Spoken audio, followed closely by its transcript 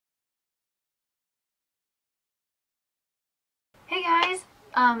Hey guys,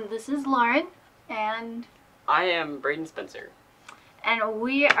 this is Lauren, and I am Braden Spencer.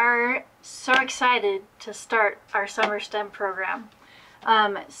 we are so excited to start our summer STEM program.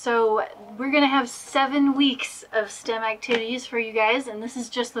 So we're gonna have 7 weeks of STEM activities for you guys, and this is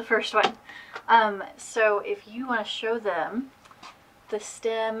just the first one. So if you want to show them the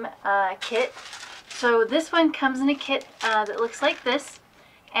STEM kit, so this one comes in a kit that looks like this,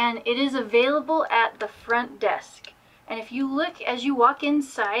 and it is available at the front desk. And if you look as you walk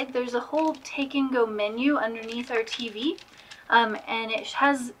inside, there's a whole take and go menu underneath our TV, and it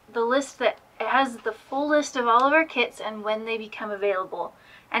has the full list of all of our kits and when they become available.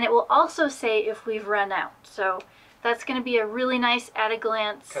 And it will also say if we've run out. So that's going to be a really nice at a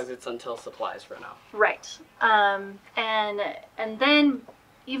glance. Because it's until supplies run out. Right. And then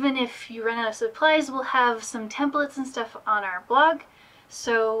even if you run out of supplies, we'll have some templates and stuff on our blog,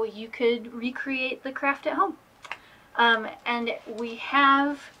 so you could recreate the craft at home. And we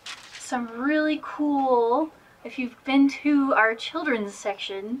have some really cool, if you've been to our children's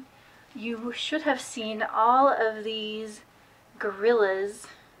section, you should have seen all of these gorillas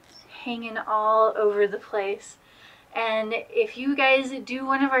hanging all over the place. And if you guys do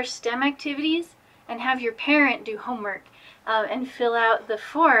one of our STEM activities and have your parent do homework and fill out the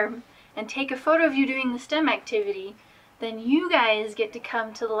form and take a photo of you doing the STEM activity, then you guys get to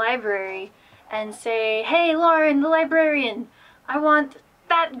come to the library and say, "Hey Lauren, the librarian, I want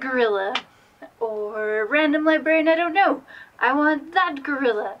that gorilla," or "Random librarian, I don't know, I want that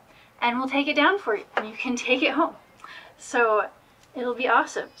gorilla," and we'll take it down for you and you can take it home. So it'll be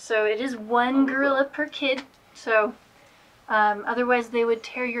awesome. So it is 1 gorilla per kid, so otherwise they would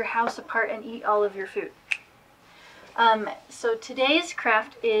tear your house apart and eat all of your food. So today's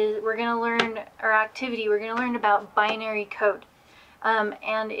craft is, we're going to learn about binary code.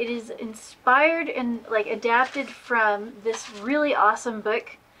 And it is inspired and adapted from this really awesome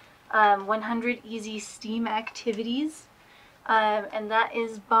book, 100 Easy STEAM Activities, and that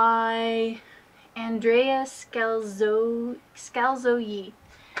is by Andrea Scalzo Yi,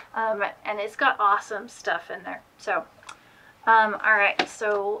 and it's got awesome stuff in there. So, alright,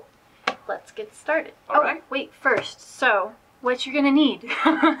 so let's get started. Alright. Wait, first, so what you're gonna need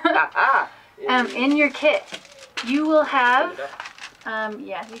in your kit, you will have,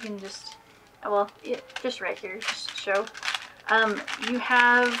 yeah, you can just, just right here, just show. You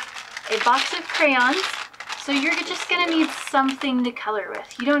have a box of crayons, so you're just going to need something to color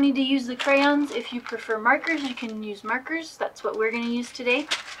with. You don't need to use the crayons. If you prefer markers, you can use markers. That's what we're going to use today.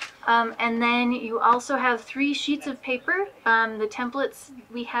 And then you also have 3 sheets of paper. The templates,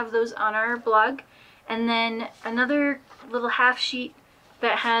 we have those on our blog. And then another little half sheet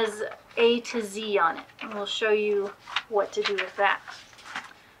that has A to Z on it, and we'll show you what to do with that.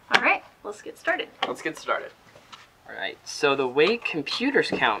 Alright, let's get started. Let's get started. Alright, so the way computers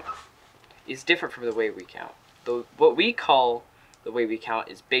count is different from the way we count. What we call the way we count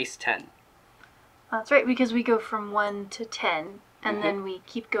is base 10. That's right, because we go from 1 to 10, and then we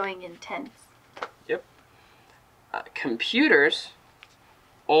keep going in tens. Yep. Computers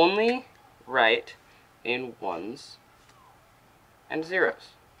only write in 1s and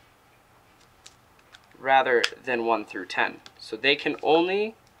 0s, rather than 1 through 10. So they can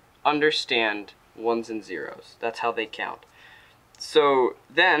only understand 1s and 0s. That's how they count. So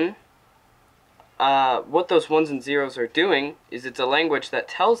then, what those 1s and 0s are doing is it's a language that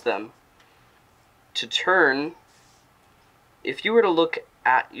tells them to turn. If you were to look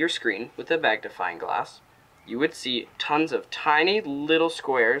at your screen with a magnifying glass, you would see tons of tiny little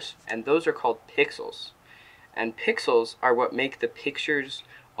squares, and those are called pixels. And pixels are what make the pictures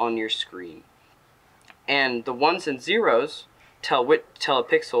on your screen. And the 1s and 0s tell a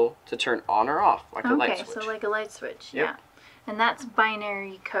pixel to turn on or off, like a light switch. Okay, so like a light switch, Yep. yeah. And that's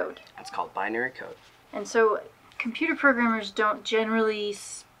binary code. That's called binary code. And so computer programmers don't generally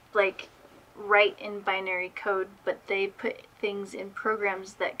write in binary code, but they put things in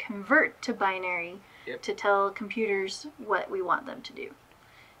programs that convert to binary to tell computers what we want them to do.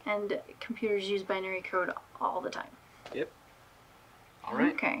 And computers use binary code all the time. Yep. All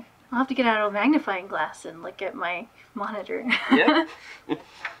right. Okay. I'll have to get out a magnifying glass and look at my monitor. Yep.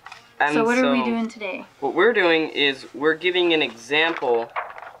 So what are we doing today? What we're doing is we're giving an example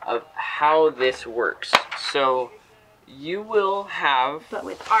of how this works. So you will have... But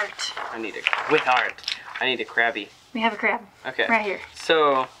with art. I need a crabby. We have a crab. Okay. Right here.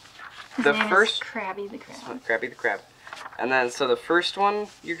 So His the name first... is Krabby the Crab. Krabby the Crab. And then, so the first one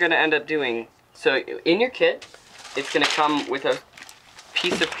you're going to end up doing... So in your kit, it's going to come with a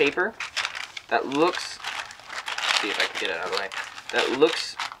piece of paper that looks... See if I can get it out of the way. That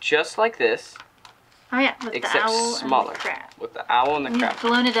looks just like this, Oh yeah, with except the owl smaller. and the crab. With the owl and the crab. We've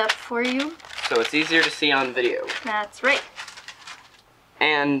blown it up for you. So it's easier to see on video. That's right.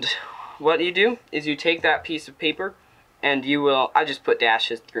 And what you do is you take that piece of paper and you will, I just put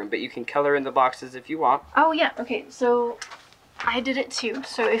dashes through them, but you can color in the boxes if you want. Oh yeah, okay, so I did it too.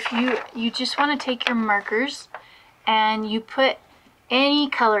 So if you just want to take your markers and you put any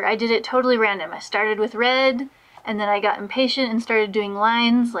color. I did it totally random. I started with red, and then I got impatient and started doing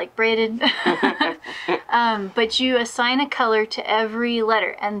lines like braided. But you assign a color to every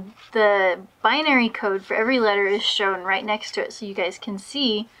letter, and the binary code for every letter is shown right next to it, so you guys can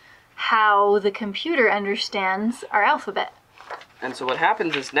see how the computer understands our alphabet. And so what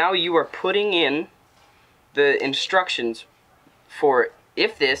happens is now you are putting in the instructions for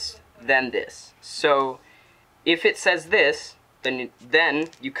if this, then this. So if it says this, then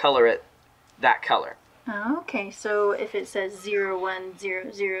you color it that color. Okay, so if it says 0, 1,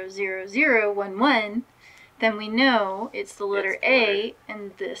 0, 0, 0, 0, 1, 1, then we know it's the letter A,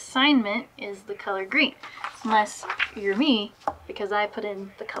 and the assignment is the color green. Unless you're me, because I put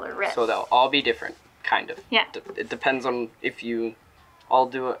in the color red. So they'll all be different, kind of. Yeah. It depends on if you all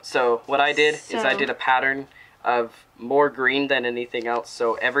do it. So what I did is I did a pattern of more green than anything else,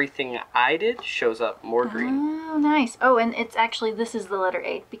 so everything I did shows up more green. Oh, nice. Oh, and it's actually, this is the letter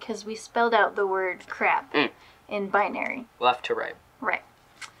A, because we spelled out the word crab in binary. Left to right. Right.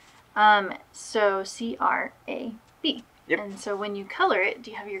 So C-R-A-B. Yep. And so when you color it, do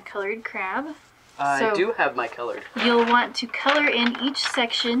you have your colored crab? I do have my colored. You'll want to color in each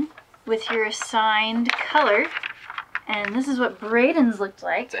section with your assigned color. And this is what Braden's looked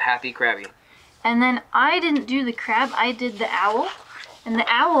like. It's a happy crabby. And then I didn't do the crab, I did the owl. And the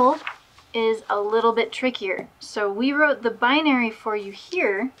owl is a little bit trickier. So we wrote the binary for you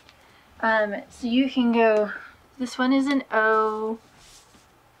here. So you can go, this one is an O,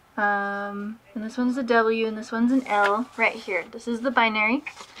 and this one's a W, and this one's an L right here. This is the binary.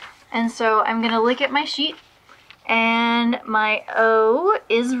 And so I'm gonna look at my sheet, and my O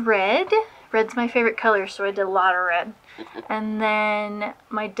is red. Red's my favorite color, so I did a lot of red. And then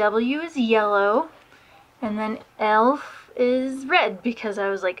my W is yellow, and then L is red, because I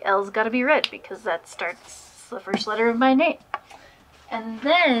was like, L's gotta be red, because that starts the first letter of my name. And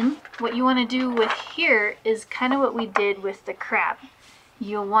then what you want to do with here is kind of what we did with the crab.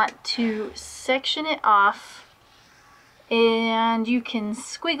 You'll want to section it off, and you can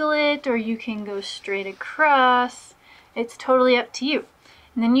squiggle it or you can go straight across. It's totally up to you.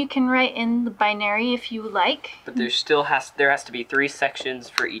 And then you can write in the binary if you like. But there has to be 3 sections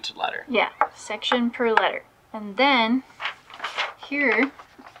for each letter. Yeah, section per letter. And then here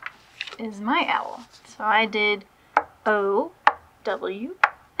is my owl. So I did O, W,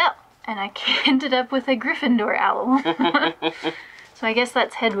 L. And I ended up with a Gryffindor owl. So I guess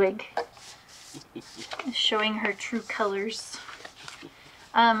that's Hedwig. Showing her true colors.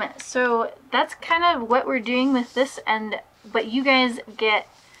 So that's kind of what we're doing with this, but you guys get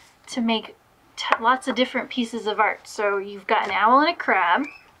to make lots of different pieces of art. So you've got an owl and a crab,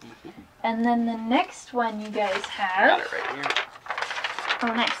 and then the next one you guys have. Got it right here.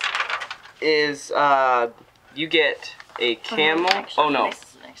 Oh, nice. Is you get a camel. Oh no,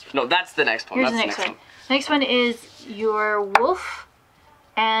 no, that's the next one. Here's the next one. Next one is your wolf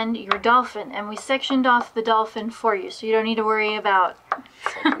and your dolphin, and we sectioned off the dolphin for you, so you don't need to worry about.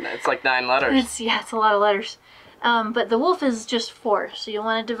 It's like 9 letters. It's a lot of letters. But the wolf is just 4, so you'll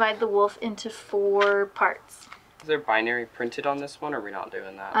want to divide the wolf into 4 parts. Is there binary printed on this one, or are we not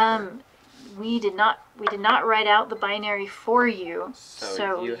doing that? We did not write out the binary for you,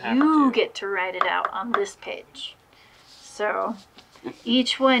 so you get to write it out on this page. So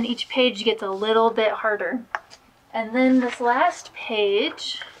each page gets a little bit harder. And then this last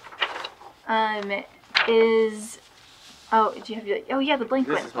page is, oh, do you have the, oh yeah, the blank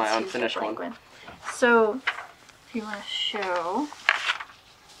one. This is my unfinished one. So, if you want to show.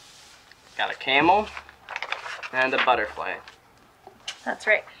 Got a camel and a butterfly. That's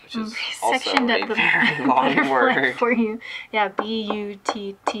right. Which is Sectioned also up a very long word. For you. Yeah,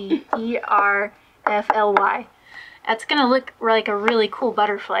 B-U-T-T-E-R-F-L-Y. That's going to look like a really cool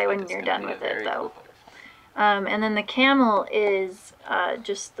butterfly when you're done with it, though. And then the camel is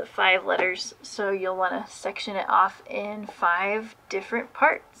just the 5 letters, so you'll want to section it off in 5 different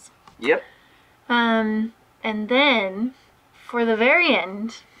parts. Yep. And then, for the very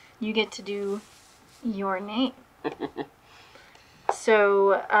end, you get to do your name.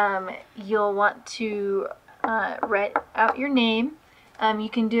 So, you'll want to write out your name. You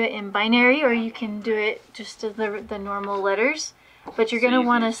can do it in binary, or you can do it just as the normal letters. But you're going to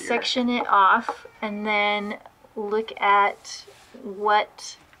want to section it off and then look at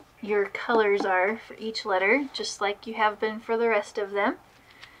what your colors are for each letter, just like you have been for the rest of them.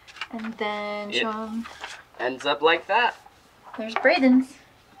 And then show them. Ends up like that. There's Braden's.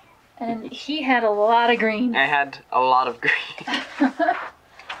 And he had a lot of green. I had a lot of green.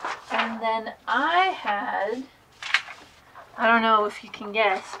 And then I had, I don't know if you can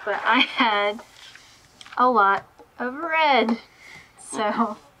guess, but I had a lot of red.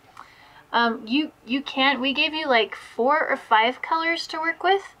 So, you can't, we gave you like 4 or 5 colors to work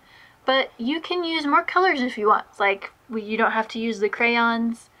with, but you can use more colors if you want. Like, you don't have to use the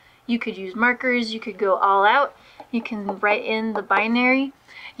crayons. You could use markers. You could go all out. You can write in the binary.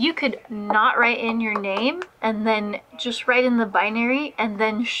 You could not write in your name and then just write in the binary and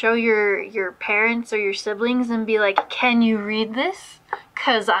then show your parents or your siblings and be like, can you read this?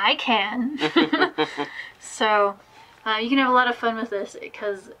 'Cause I can. So you can have a lot of fun with this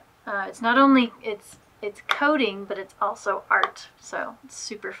because it's not only it's coding, but it's also art. So it's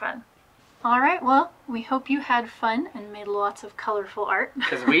super fun. All right, well, we hope you had fun and made lots of colorful art.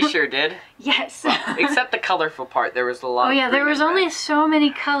 Because we sure did. Yes. Well, except the colorful part, there was a lot. Oh yeah, there was only that. so many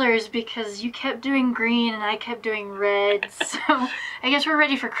colors because you kept doing green and I kept doing red. So I guess we're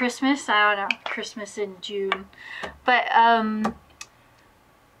ready for Christmas. I don't know, Christmas in June. But I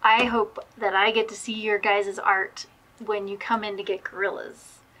hope that I get to see your guys' art when you come in to get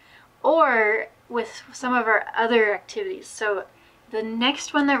gorillas. Or with some of our other activities. So the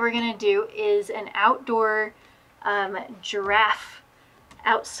next one that we're gonna do is an outdoor giraffe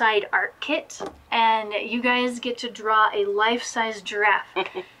outside art kit, and you guys get to draw a life-size giraffe.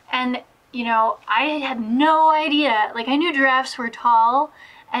 And you know, I had no idea. Like, I knew giraffes were tall,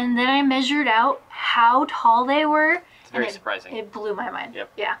 and then I measured out how tall they were. It's very surprising. It blew my mind.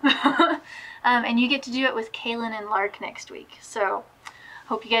 Yep. Yeah. And you get to do it with Kaylin and Lark next week. So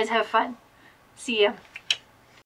hope you guys have fun. See ya.